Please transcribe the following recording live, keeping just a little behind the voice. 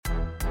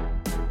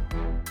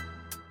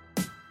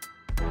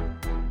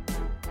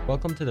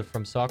Welcome to the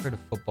From Soccer to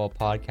Football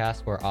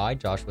podcast, where I,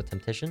 Joshua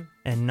Tymczyszyn,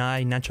 and I,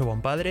 Ignacio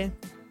Bompadre,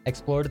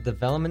 explore the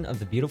development of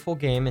the beautiful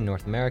game in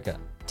North America.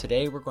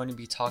 Today we're going to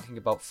be talking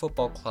about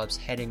football clubs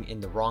heading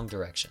in the wrong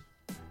direction.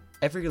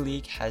 Every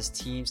league has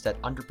teams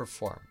that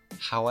underperform.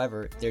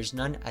 However, there's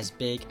none as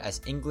big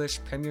as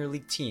English Premier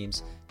League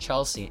teams,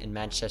 Chelsea and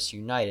Manchester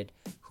United,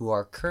 who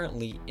are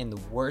currently in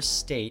the worst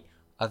state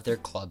of their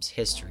club's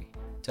history.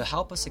 To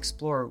help us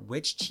explore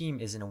which team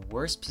is in a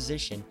worse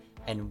position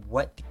and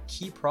what the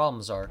key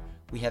problems are,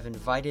 we have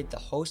invited the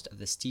host of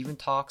the Stephen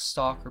Talks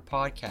Soccer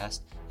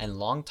podcast and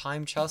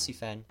longtime Chelsea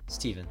fan,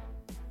 Stephen.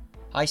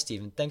 Hi,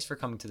 Stephen. Thanks for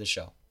coming to the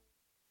show.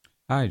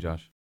 Hi,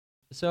 Josh.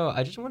 So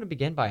I just want to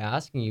begin by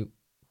asking you,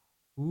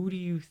 who do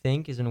you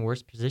think is in a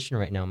worse position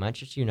right now,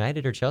 Manchester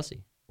United or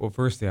Chelsea? Well,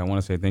 firstly, I want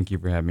to say thank you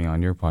for having me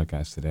on your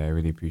podcast today. I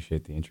really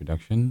appreciate the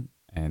introduction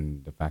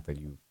and the fact that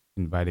you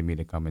invited me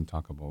to come and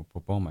talk about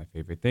football, my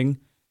favorite thing.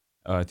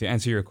 To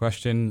answer your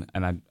question,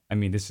 and I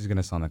mean, this is going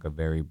to sound like a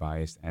very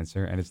biased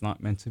answer, and it's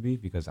not meant to be,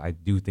 because I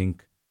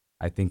think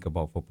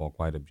about football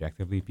quite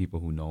objectively. People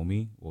who know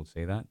me will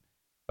say that.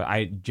 But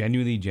I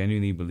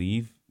genuinely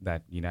believe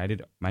that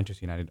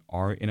Manchester United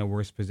are in a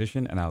worse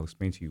position, and I'll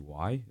explain to you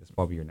why. That's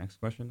probably your next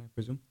question, I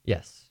presume.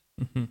 Yes.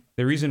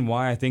 The reason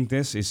why I think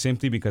this is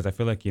simply because I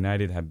feel like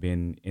United have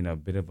been in a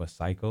bit of a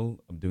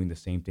cycle of doing the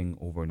same thing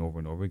over and over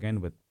and over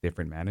again with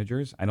different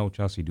managers. I know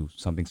Chelsea do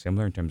something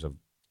similar in terms of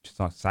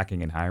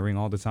sacking and hiring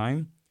all the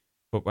time.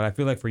 But what I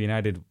feel like for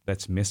United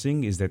that's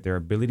missing is that their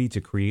ability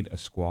to create a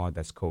squad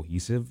that's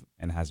cohesive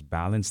and has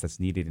balance that's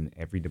needed in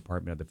every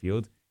department of the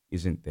field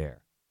isn't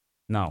there.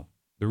 Now,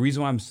 the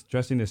reason why I'm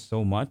stressing this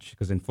so much,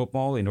 because in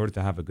football, in order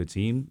to have a good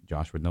team,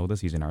 Josh would know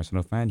this, he's an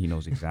Arsenal fan, he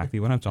knows exactly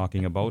what I'm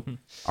talking about.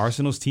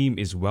 Arsenal's team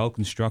is well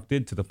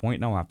constructed to the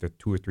point now, after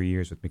 2 or 3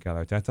 years with Mikel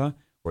Arteta,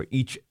 where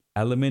each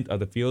element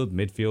of the field,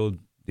 midfield,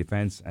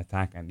 defense,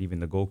 attack, and even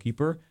the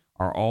goalkeeper,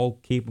 are all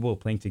capable of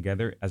playing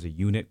together as a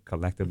unit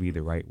collectively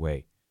the right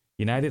way.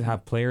 United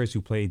have players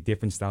who play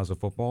different styles of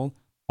football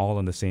all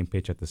on the same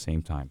pitch at the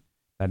same time.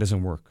 That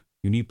doesn't work.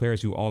 You need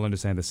players who all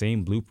understand the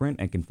same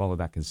blueprint and can follow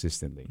that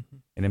consistently.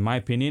 And in my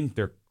opinion,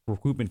 their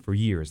recruitment for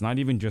years, not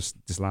even just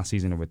this last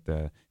season or with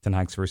Ten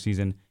Hag's first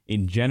season,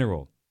 in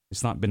general,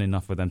 it's not been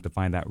enough for them to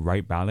find that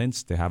right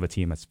balance to have a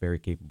team that's very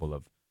capable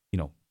of,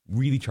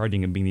 really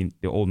charging and being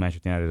the old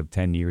Manchester United of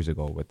 10 years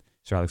ago with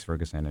Sir Alex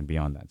Ferguson and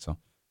beyond that. So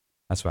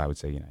that's why I would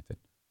say United.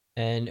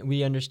 And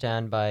we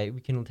understand we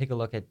can take a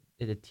look at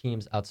the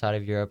teams outside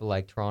of Europe,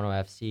 like Toronto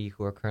FC,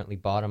 who are currently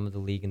bottom of the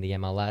league in the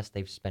MLS.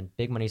 They've spent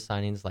big money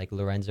signings like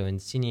Lorenzo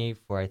Insigne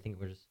for,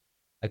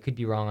 I could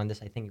be wrong on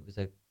this, I think it was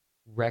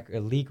a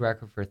league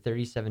record for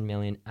 $37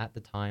 million at the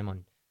time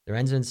on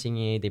Lorenzo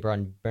Insigne. They brought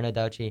in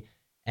Bernardacci,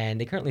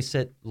 and they currently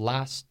sit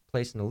last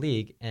place in the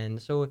league.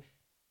 And so,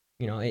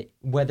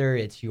 whether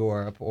it's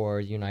Europe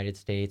or the United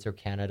States or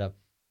Canada,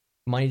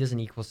 money doesn't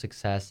equal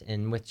success.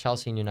 And with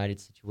Chelsea and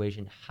United's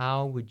situation,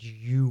 how would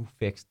you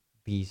fix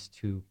these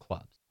two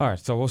clubs? All right,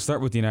 so we'll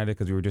start with United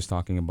because we were just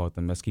talking about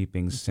them. Let's keep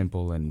things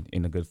simple and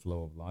in a good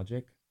flow of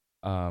logic.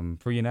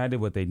 For United,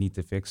 what they need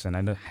to fix, and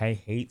I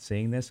hate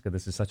saying this because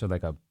this is such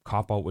a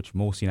cop-out, which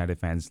most United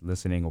fans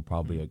listening will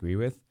probably agree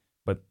with,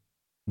 but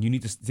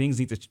things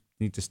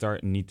need to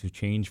start and need to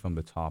change from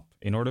the top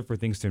in order for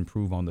things to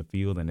improve on the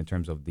field and in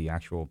terms of the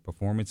actual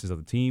performances of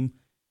the team.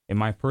 In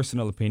my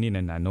personal opinion,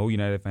 and I know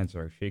United fans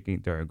are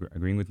they're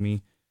agreeing with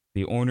me,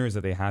 the owners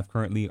that they have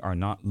currently are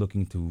not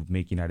looking to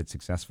make United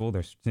successful.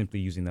 They're simply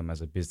using them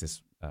as a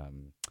business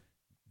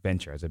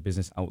venture, as a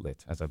business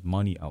outlet, as a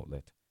money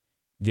outlet.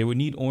 They would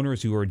need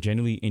owners who are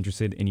genuinely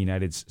interested in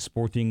United's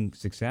sporting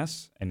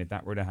success. And if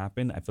that were to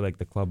happen, I feel like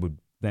the club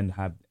would then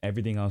have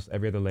everything else,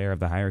 every other layer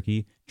of the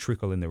hierarchy,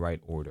 trickle in the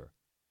right order.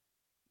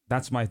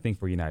 That's my thing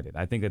for United.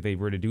 I think that they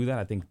were to do that,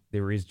 I think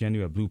there is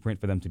genuinely a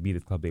blueprint for them to be the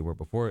club they were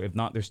before. If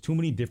not, there's too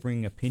many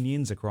differing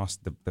opinions across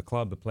the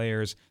club, the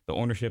players, the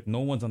ownership.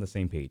 No one's on the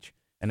same page.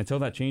 And until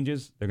that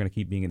changes, they're going to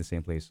keep being in the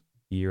same place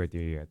year after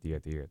year after year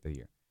after year after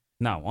year.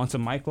 Now, onto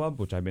my club,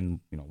 which I've been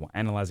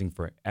analyzing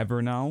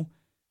forever now.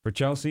 For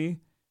Chelsea,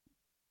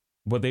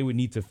 what they would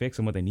need to fix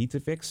and what they need to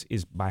fix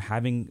is by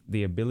having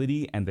the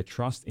ability and the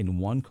trust in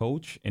one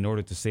coach in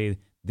order to say,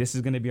 this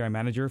is going to be our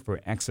manager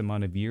for X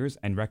amount of years,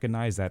 and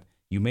recognize that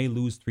you may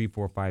lose 3,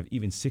 4, 5,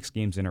 even 6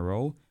 games in a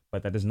row,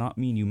 but that does not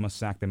mean you must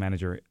sack the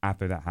manager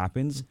after that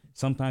happens.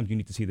 Sometimes you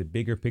need to see the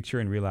bigger picture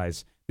and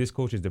realize this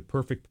coach is the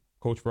perfect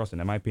coach for us.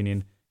 And in my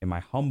opinion, in my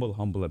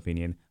humble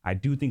opinion, I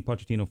do think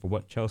Pochettino, for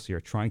what Chelsea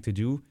are trying to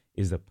do,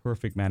 is the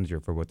perfect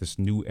manager for what this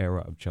new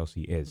era of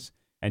Chelsea is.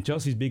 And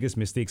Chelsea's biggest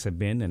mistakes have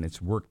been, and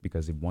it's worked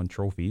because they've won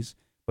trophies,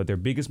 but their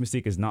biggest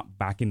mistake is not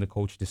backing the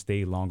coach to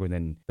stay longer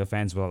than the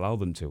fans will allow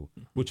them to,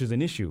 which is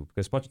an issue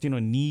because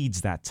Pochettino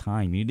needs that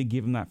time. You need to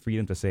give him that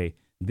freedom to say,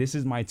 this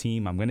is my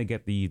team. I'm going to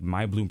get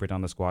my blueprint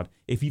on the squad.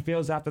 If he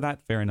fails after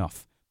that, fair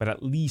enough. But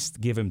at least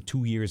give him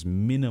 2 years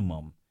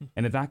minimum.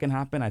 And if that can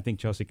happen, I think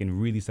Chelsea can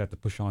really start to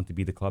push on to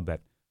be the club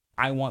that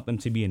I want them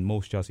to be and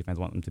most Chelsea fans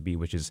want them to be,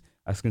 which is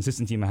a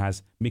consistent team that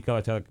has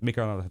Mikel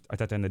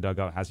Arteta in the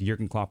dugout, has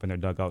Jurgen Klopp in their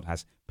dugout,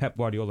 has Pep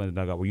Guardiola in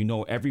the dugout,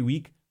 where every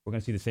week we're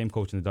going to see the same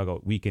coach in the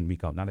dugout week in,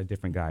 week out, not a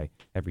different guy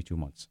every 2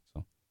 months.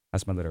 So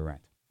that's my little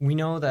rant. We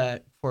know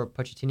that for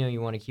Pochettino,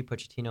 you want to keep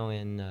Pochettino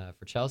in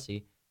for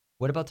Chelsea.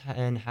 What about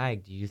Ten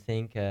Hag? Do you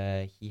think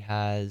he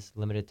has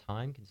limited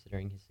time,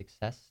 considering his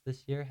success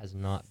this year has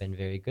not been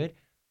very good?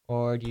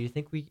 Or do you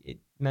think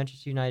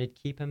Manchester United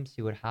keep him,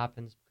 see what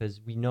happens?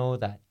 Because we know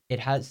that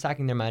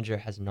sacking their manager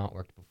has not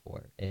worked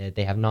before.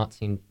 They have not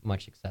seen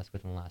much success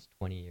within the last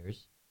 20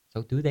 years.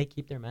 So do they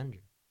keep their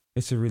manager?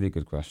 It's a really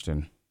good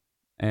question.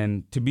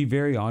 And to be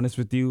very honest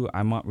with you,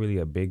 I'm not really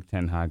a big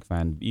Ten Hag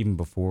fan, even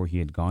before he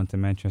had gone to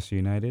Manchester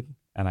United.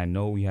 And I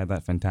know he had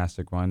that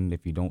fantastic run.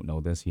 If you don't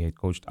know this, he had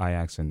coached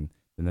Ajax in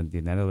the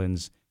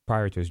Netherlands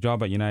prior to his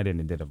job at United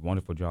and did a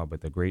wonderful job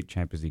with a great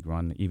Champions League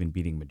run, even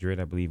beating Madrid,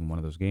 I believe, in one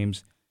of those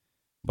games.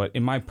 But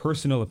in my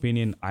personal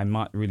opinion, I'm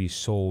not really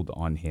sold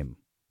on him.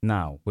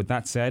 Now, with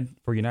that said,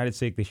 for United's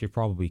sake, they should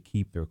probably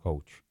keep their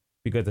coach.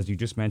 Because as you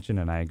just mentioned,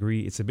 and I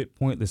agree, it's a bit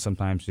pointless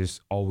sometimes to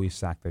just always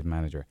sack the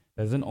manager.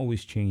 That doesn't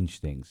always change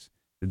things.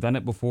 They've done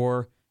it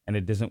before, and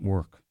it doesn't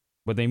work.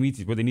 What they need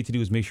to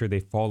do is make sure they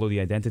follow the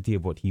identity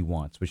of what he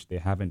wants, which they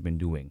haven't been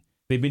doing.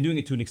 They've been doing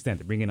it to an extent.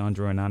 They bring in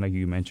Andre Onana, who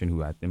you mentioned,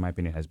 who, in my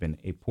opinion, has been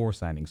a poor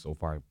signing so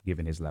far,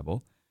 given his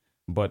level.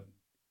 But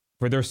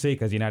for their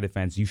sake, as United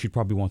fans, you should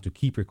probably want to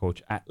keep your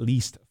coach at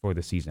least for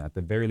the season. At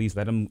the very least,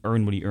 let him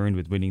earn what he earned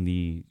with winning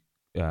the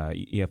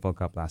EFL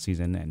Cup last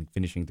season and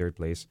finishing third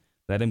place.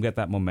 Let him get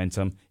that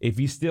momentum. If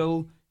he's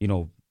still,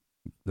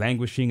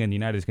 languishing and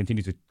United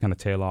continue to kind of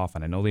tail off,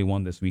 and I know they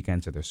won this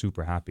weekend, so they're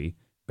super happy,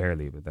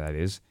 barely, but that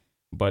is.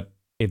 But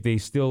if they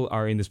still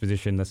are in this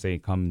position, let's say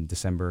come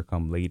December,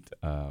 come late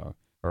or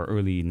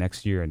early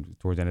next year and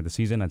towards the end of the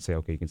season, I'd say,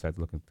 okay, you can start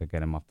looking to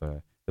get him off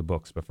the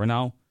books. But for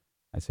now,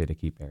 I'd say to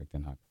keep Erik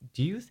ten Hag.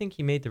 Do you think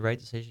he made the right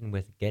decision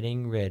with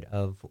getting rid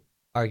of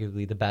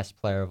arguably the best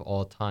player of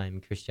all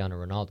time, Cristiano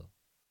Ronaldo?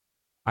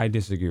 I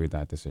disagree with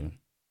that decision.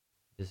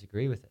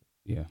 Disagree with it?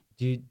 Yeah.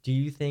 Do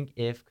you think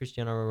if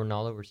Cristiano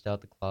Ronaldo were still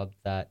at the club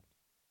that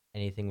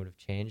anything would have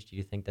changed? Do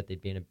you think that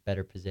they'd be in a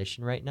better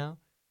position right now?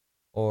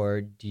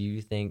 Or do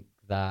you think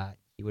that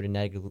he would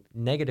have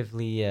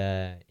negatively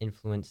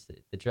influenced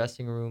the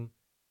dressing room?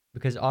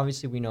 Because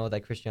obviously we know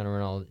that Cristiano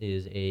Ronaldo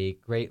is a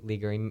great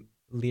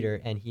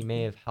leader, and he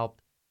may have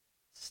helped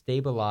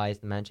stabilize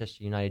the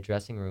Manchester United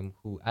dressing room,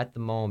 who at the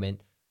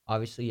moment,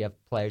 obviously you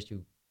have players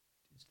who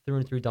through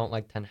and through don't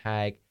like Ten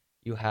Hag.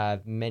 You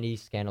have many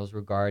scandals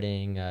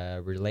regarding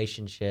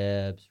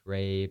relationships,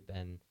 rape,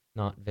 and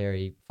not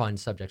very fun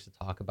subjects to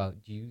talk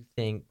about. Do you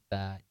think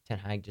that Ten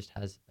Hag just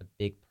has a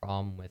big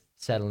problem with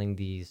settling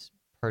these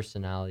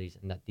personalities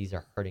and that these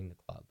are hurting the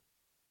club?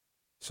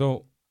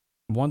 So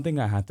one thing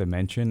I had to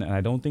mention, and I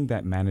don't think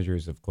that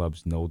managers of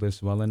clubs know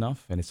this well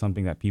enough, and it's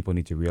something that people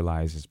need to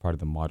realize as part of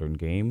the modern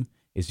game,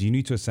 is you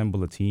need to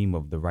assemble a team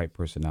of the right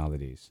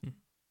personalities.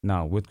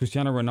 Now, with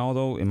Cristiano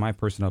Ronaldo, in my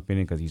personal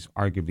opinion, because he's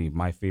arguably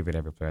my favorite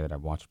ever player that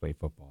I've watched play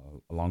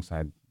football,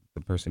 alongside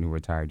the person who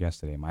retired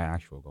yesterday, my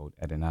actual GOAT,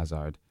 Eden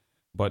Hazard.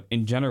 But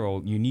in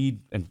general, you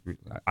need, and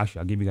actually,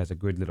 I'll give you guys a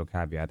good little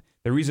caveat.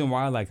 The reason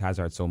why I like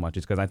Hazard so much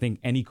is because I think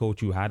any coach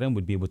who had him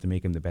would be able to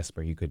make him the best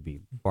player he could be,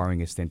 barring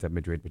his stint at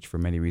Madrid, which for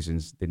many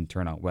reasons didn't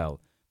turn out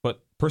well.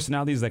 But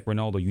personalities like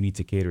Ronaldo, you need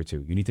to cater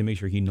to. You need to make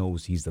sure he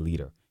knows he's the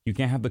leader. You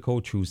can't have the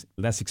coach who's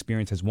less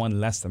experienced, has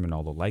won less than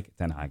Ronaldo, like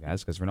Ten Hag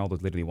has, because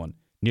Ronaldo's literally won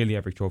nearly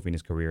every trophy in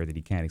his career that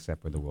he can,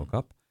 except for the World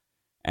Cup.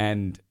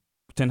 And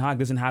Ten Hag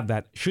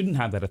shouldn't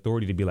have that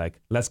authority to be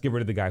like, let's get rid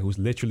of the guy who's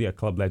literally a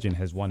club legend,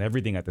 has won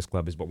everything at this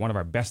club, is but one of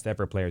our best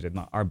ever players, if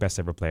not our best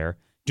ever player,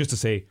 just to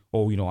say,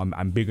 oh,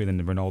 I'm bigger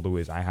than Ronaldo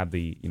is. I have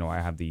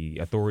the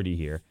authority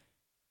here.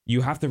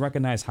 You have to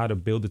recognize how to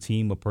build a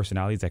team of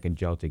personalities that can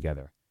gel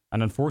together.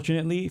 And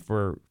unfortunately,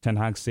 for Ten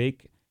Hag's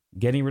sake,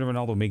 getting rid of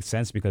Ronaldo makes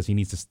sense because he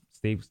needs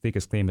to stake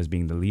his claim as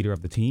being the leader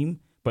of the team.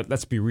 But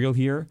let's be real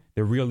here.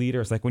 The real leader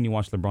is like when you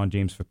watch LeBron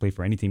James play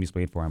for any team he's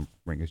played for. I'm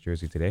wearing his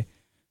jersey today.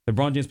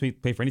 LeBron James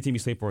play for any team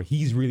he's played for.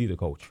 He's really the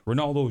coach.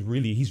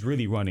 He's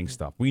really running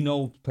stuff. We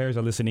know players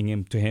are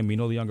listening to him. We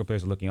know the younger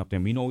players are looking up to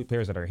him. We know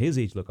players that are his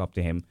age look up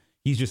to him.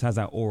 He just has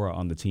that aura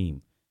on the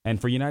team.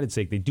 And for United's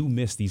sake, they do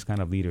miss these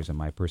kind of leaders, in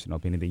my personal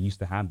opinion. They used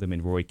to have them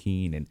in Roy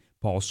Keane and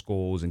Paul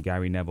Scholes and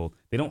Gary Neville.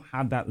 They don't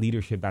have that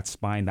leadership, that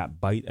spine, that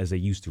bite as they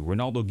used to.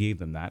 Ronaldo gave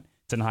them that.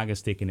 Ten Hag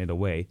has taken it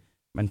away.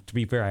 And to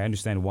be fair, I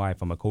understand why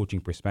from a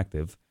coaching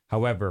perspective.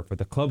 However, for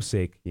the club's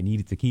sake, you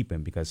needed to keep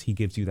him because he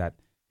gives you that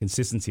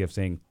consistency of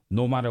saying,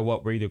 no matter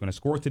what, we're either going to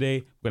score today,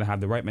 we're going to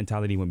have the right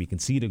mentality when we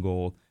concede a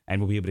goal,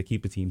 and we'll be able to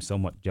keep the team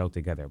somewhat gelled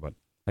together. But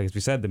like as we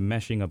said, the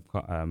meshing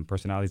of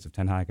personalities of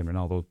Ten Hag and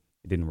Ronaldo,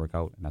 it didn't work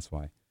out, and that's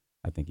why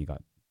I think he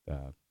got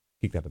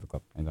kicked out of the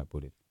club and got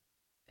booted.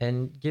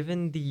 And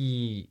given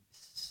the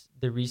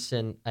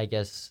recent, I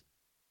guess,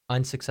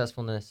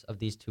 unsuccessfulness of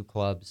these two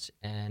clubs,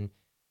 and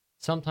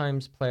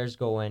sometimes players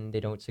go in, they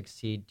don't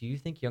succeed, do you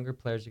think younger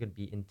players are going to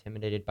be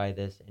intimidated by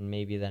this, and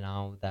maybe then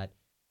now that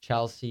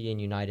Chelsea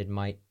and United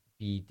might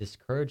be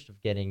discouraged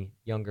of getting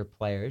younger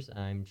players?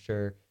 I'm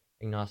sure,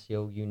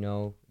 Ignacio,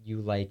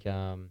 you like,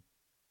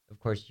 of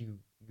course, you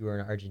you're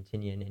an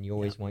Argentinian and you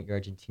always want your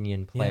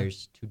Argentinian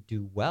players to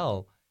do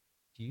well.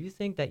 Do you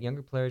think that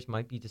younger players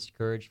might be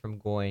discouraged from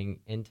going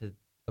into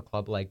a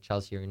club like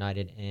Chelsea or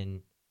United and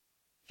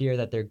fear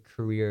that their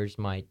careers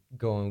might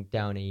go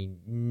down a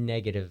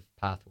negative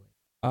pathway?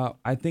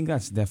 I think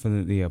that's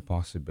definitely a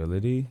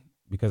possibility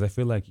because I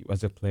feel like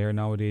as a player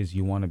nowadays,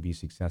 you want to be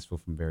successful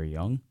from very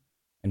young.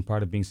 And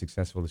part of being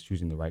successful is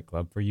choosing the right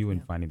club for you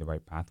and finding the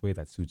right pathway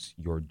that suits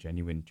your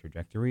genuine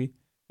trajectory.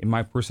 In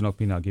my personal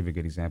opinion, I'll give you a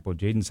good example.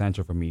 Jadon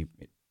Sancho, for me,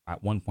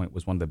 at one point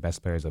was one of the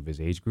best players of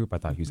his age group. I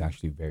thought he was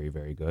actually very,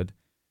 very good.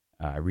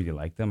 I really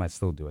liked him. I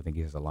still do. I think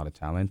he has a lot of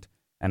talent.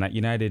 And at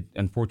United,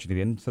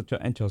 unfortunately,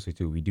 and Chelsea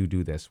too, we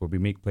do this where we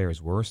make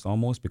players worse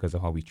almost because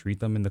of how we treat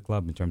them in the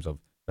club in terms of,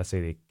 let's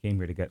say they came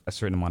here to get a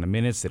certain amount of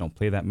minutes, they don't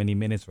play that many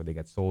minutes, or they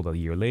get sold a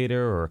year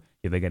later, or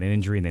if they get an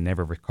injury and they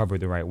never recover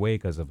the right way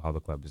because of how the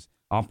club is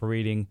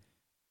operating.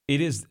 It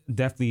is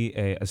definitely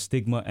a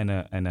stigma and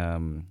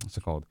what's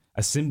it called?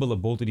 A symbol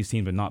of both of these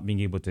teams of not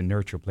being able to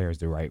nurture players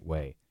the right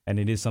way. And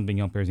it is something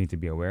young players need to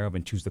be aware of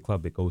and choose the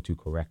club they go to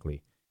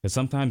correctly. Because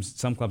sometimes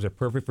some clubs are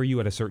perfect for you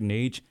at a certain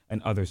age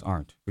and others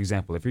aren't. For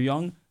example, if you're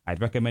young,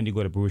 I'd recommend you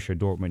go to Borussia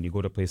Dortmund. You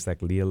go to a place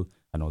like Lille.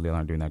 I know Lille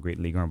aren't doing that great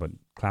in Ligue 1, but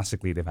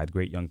classically they've had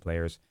great young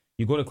players.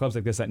 You go to clubs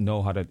like this that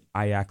know how to,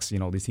 Ajax,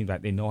 these teams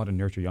that they know how to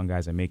nurture young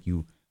guys and make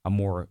you a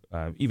more,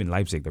 even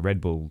Leipzig, the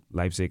Red Bull,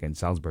 Leipzig and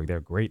Salzburg, they're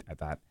great at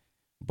that.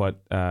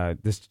 But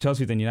this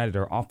Chelsea and United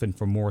are often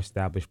for more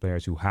established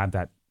players who have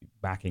that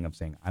backing of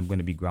saying, I'm going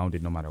to be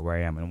grounded no matter where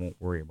I am and I won't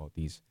worry about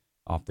these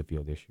off the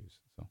field issues.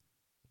 So.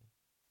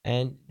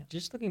 And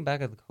just looking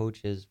back at the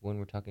coaches when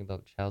we're talking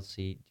about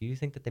Chelsea, do you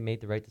think that they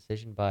made the right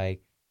decision by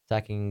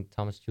sacking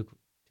Thomas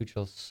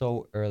Tuchel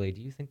so early?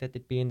 Do you think that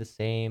they'd be in the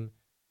same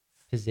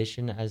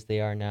position as they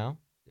are now?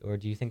 Or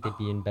do you think they'd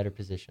be in better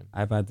position?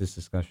 I've had this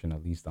discussion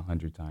at least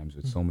 100 times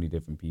with so many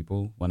different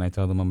people. When I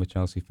tell them I'm a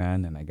Chelsea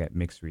fan and I get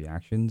mixed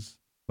reactions,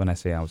 when I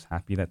say I was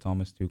happy that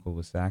Thomas Tuchel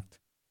was sacked.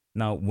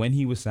 Now, when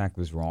he was sacked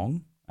was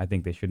wrong. I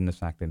think they shouldn't have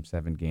sacked him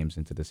 7 games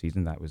into the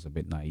season. That was a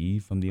bit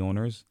naive from the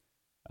owners.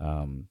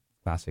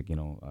 Classic,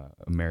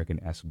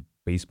 American-esque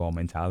baseball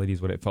mentality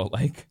is what it felt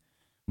like.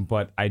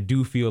 But I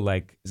do feel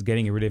like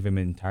getting rid of him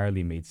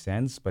entirely made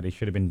sense, but it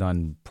should have been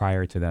done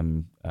prior to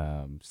them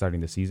starting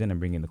the season and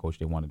bringing the coach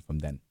they wanted from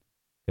then.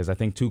 Because I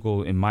think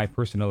Tuchel, in my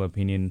personal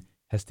opinion,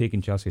 has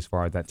taken Chelsea as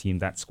far as that team,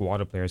 that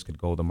squad of players could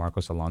go. The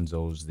Marcos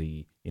Alonso's,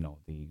 the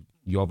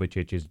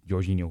Jovicic's,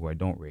 Jorginho, who I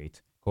don't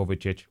rate,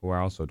 Kovacic, who I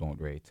also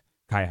don't rate,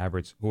 Kai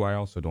Havertz, who I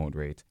also don't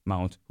rate,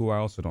 Mount, who I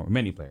also don't,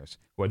 many players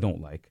who I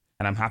don't like.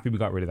 And I'm happy we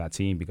got rid of that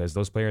team because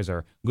those players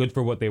are good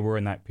for what they were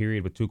in that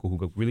period with Tuchel,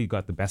 who really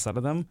got the best out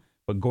of them.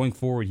 But going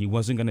forward, he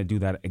wasn't going to do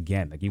that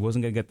again. Like he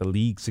wasn't going to get the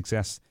league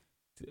success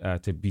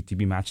to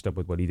be matched up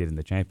with what he did in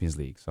the Champions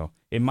League. So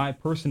in my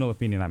personal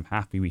opinion, I'm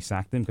happy we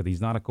sacked him because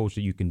he's not a coach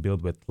that you can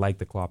build with like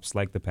the Klopps,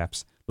 like the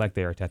Peps, like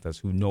the Artetas,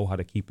 who know how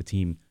to keep a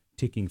team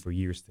ticking for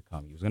years to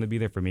come. He was going to be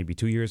there for maybe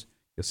 2 years.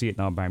 You'll see it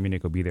now. Bayern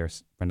Munich will be there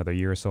for another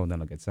year or so, and then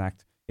he'll get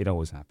sacked. It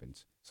always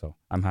happens. So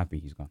I'm happy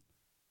he's gone.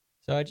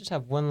 So I just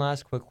have one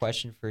last quick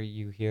question for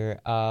you here.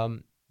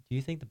 Do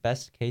you think the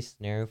best case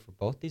scenario for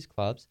both these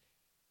clubs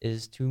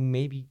is to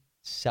maybe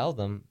sell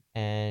them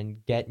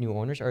and get new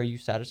owners? Or are you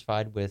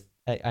satisfied with,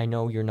 I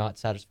know you're not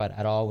satisfied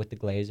at all with the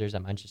Glazers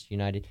at Manchester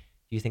United.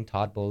 Do you think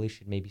Todd Boehly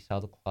should maybe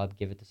sell the club,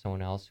 give it to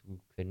someone else who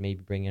could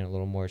maybe bring in a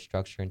little more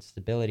structure and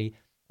stability?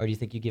 Or do you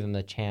think you give him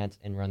the chance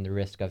and run the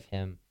risk of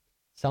him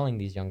selling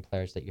these young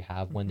players that you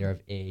have when they're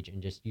of age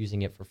and just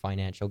using it for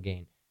financial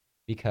gain?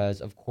 Because,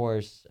 of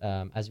course,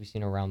 as we've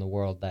seen around the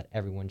world, that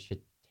everyone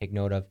should take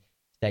note of,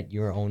 that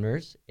your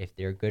owners, if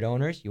they're good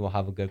owners, you will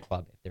have a good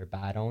club. If they're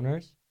bad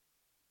owners,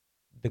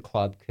 the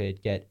club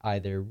could get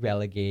either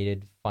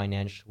relegated,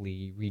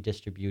 financially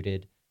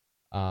redistributed,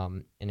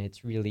 and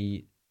it's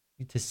really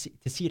to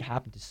see it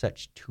happen to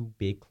such 2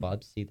 big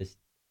clubs. See this,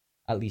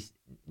 at least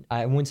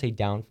I wouldn't say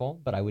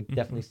downfall, but I would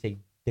definitely say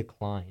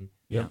decline.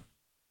 Yeah.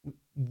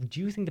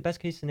 Do you think the best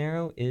case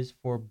scenario is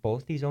for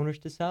both these owners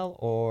to sell,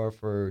 or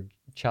for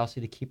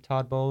Chelsea to keep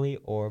Todd Boehly,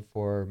 or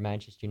for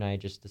Manchester United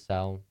just to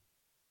sell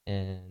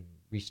and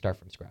restart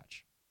from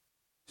scratch?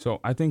 So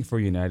I think for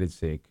United's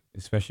sake,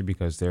 especially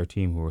because they're a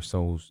team who are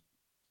so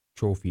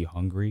trophy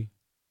hungry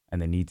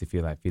and they need to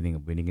feel that feeling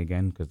of winning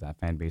again, because that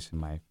fan base,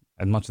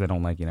 as much as I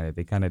don't like United,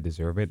 they kind of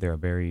deserve it. They're a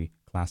very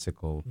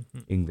classical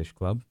English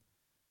club.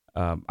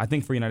 I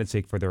think for United's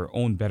sake, for their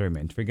own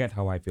betterment, forget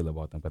how I feel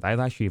about them. But I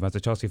actually, as a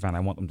Chelsea fan, I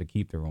want them to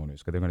keep their owners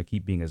because they're going to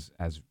keep being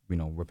as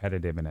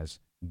repetitive and as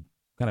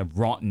kind of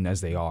rotten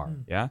as they are.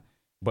 Yeah.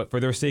 But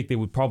for their sake, they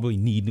would probably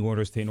need new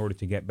owners in order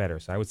to get better.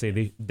 So I would say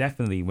they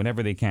definitely,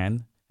 whenever they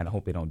can, and I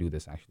hope they don't do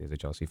this actually as a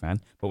Chelsea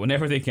fan, but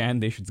whenever they can,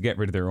 they should get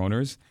rid of their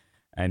owners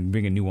and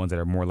bring in new ones that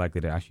are more likely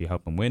to actually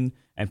help them win.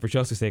 And for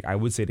Chelsea's sake, I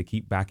would say to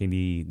keep backing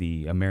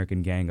the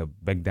American gang of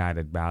Begdad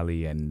at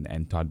Bali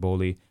and Todd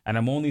Boehly. And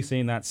I'm only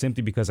saying that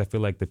simply because I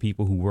feel like the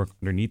people who work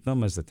underneath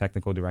them as the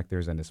technical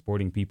directors and the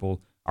sporting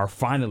people are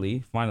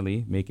finally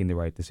making the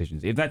right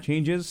decisions. If that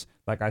changes,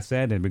 like I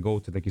said, and we go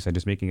to, like you said,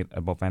 just making it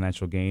about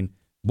financial gain,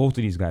 both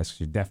of these guys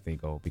should definitely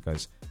go,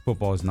 because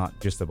football is not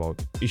just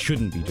about, it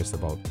shouldn't be just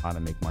about how to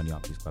make money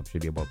off these clubs. It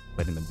should be about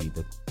letting them be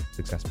the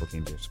successful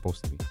teams they're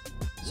supposed to be.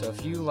 So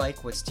if you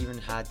like what Steven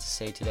had to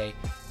say today,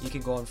 you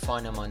can go and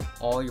find him on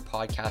all your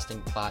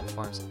podcasting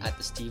platforms at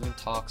the Steven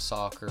Talks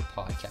Soccer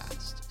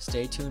podcast.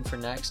 Stay tuned for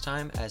next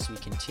time as we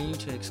continue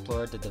to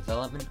explore the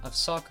development of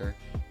soccer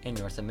in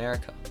North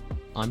America.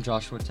 I'm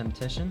Joshua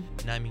Tymczyszyn.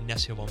 And I'm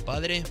Ignacio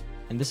Bompadre.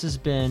 And this has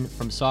been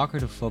From Soccer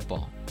to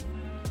Football.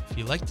 If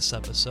you liked this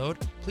episode,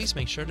 please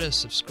make sure to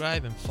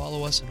subscribe and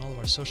follow us on all of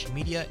our social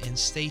media, and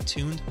stay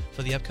tuned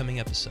for the upcoming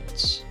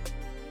episodes.